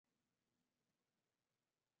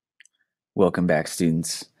Welcome back,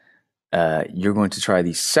 students. You're going to try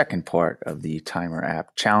the second part of the timer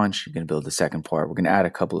app challenge. You're going to build the second part. We're going to add a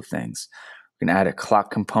couple of things. We're going to add a clock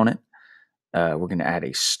component. We're going to add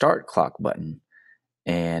a start clock button,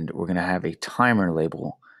 and we're going to have a timer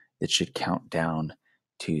label that should count down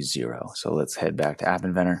to 0. So let's head back to App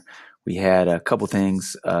Inventor. We had a couple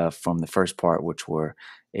things from the first part, which were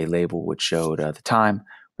a label which showed the time.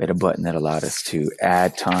 We had a button that allowed us to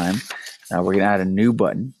add time. Now we're going to add a new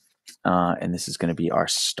button. And this is going to be our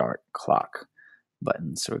start clock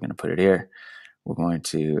button. So we're going to put it here. We're going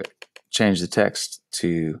to change the text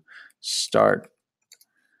to start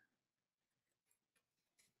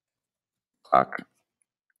clock.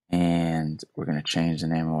 And we're going to change the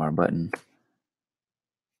name of our button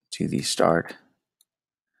to the start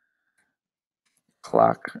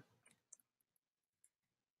clock.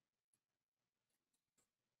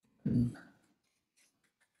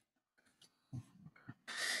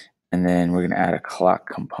 And then we're going to add a clock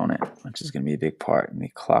component, which is going to be a big part. And the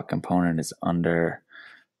clock component is under,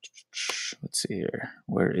 let's see here.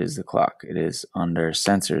 Where is the clock? It is under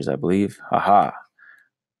sensors, I believe. Haha,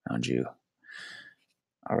 found you.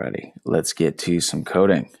 Alrighty, let's get to some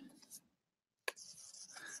coding.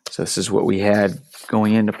 So this is what we had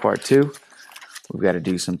going into part 2. We've got to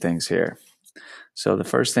do some things here. So the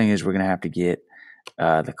first thing is we're going to have to get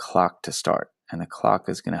the clock to start. And the clock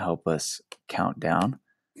is going to help us count down.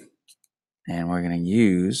 And we're going to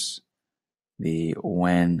use the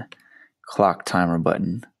when clock timer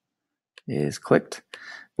button is clicked.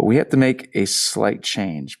 But we have to make a slight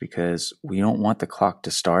change because we don't want the clock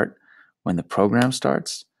to start when the program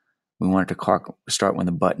starts. We want it to start when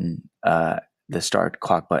the button, the start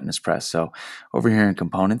clock button is pressed. So over here in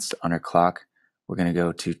components under clock, we're going to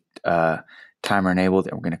go to timer enabled,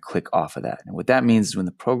 and we're going to click off of that. And what that means is when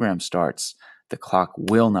the program starts, the clock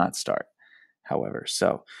will not start. However,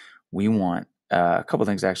 so we want a couple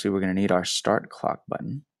things. Actually, we're going to need our start clock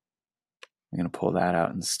button. I'm going to pull that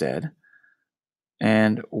out instead.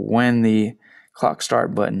 And when the clock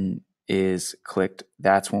start button is clicked,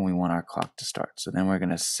 that's when we want our clock to start. So then we're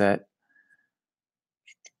going to set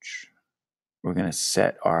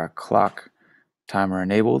our clock timer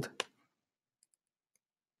enabled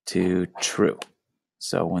to true.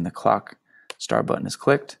 So when the clock start button is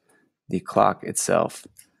clicked, the clock itself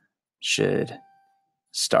should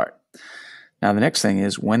start. Now the next thing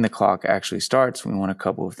is when the clock actually starts, we want a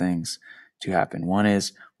couple of things to happen. One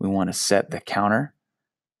is we want to set the counter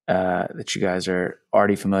that you guys are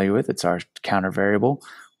already familiar with. It's our counter variable.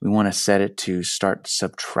 We want to set it to start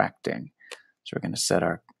subtracting. So we're going to set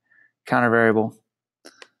our counter variable.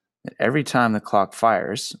 And every time the clock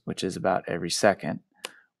fires, which is about every second,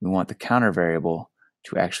 we want the counter variable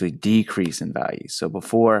to actually decrease in value. So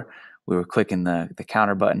before we were clicking the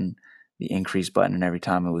counter button, the increase button, and every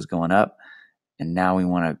time it was going up. And now we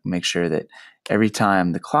want to make sure that every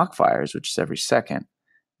time the clock fires, which is every second,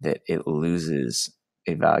 that it loses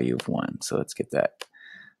a value of 1. So let's get that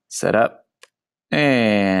set up.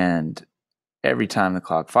 And every time the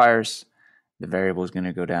clock fires, the variable is going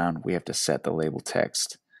to go down. We have to set the label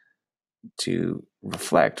text to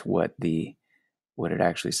reflect what it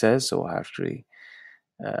actually says. So we'll actually,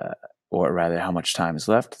 or rather how much time is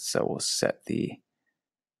left. So we'll set the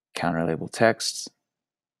counter label text.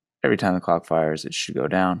 Every time the clock fires, it should go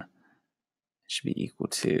down. It should be equal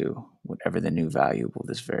to whatever the new value of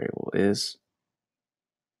this variable is.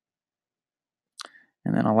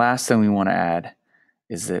 And then the last thing we want to add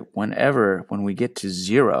is that when we get to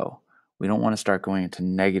 0, we don't want to start going into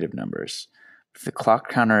negative numbers. If the clock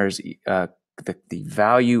counter is the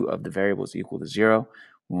value of the variable is equal to 0,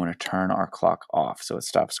 we want to turn our clock off so it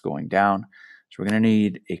stops going down. So we're going to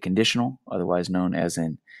need a conditional, otherwise known as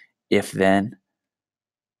an if-then.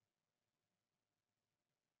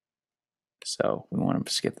 So we want to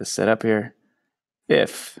just get this set up here.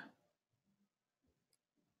 If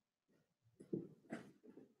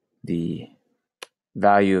the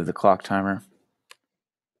value of the clock timer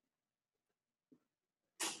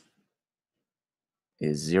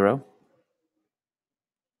is 0,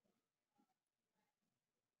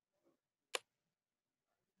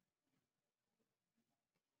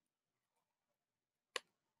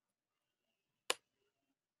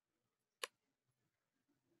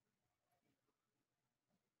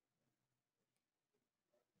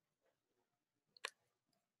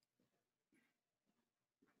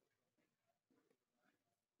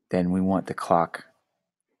 then we want the clock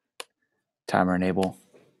timer enable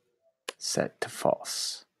set to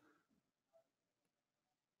false.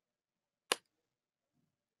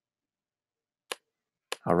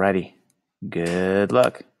 Alrighty, good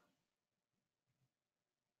luck.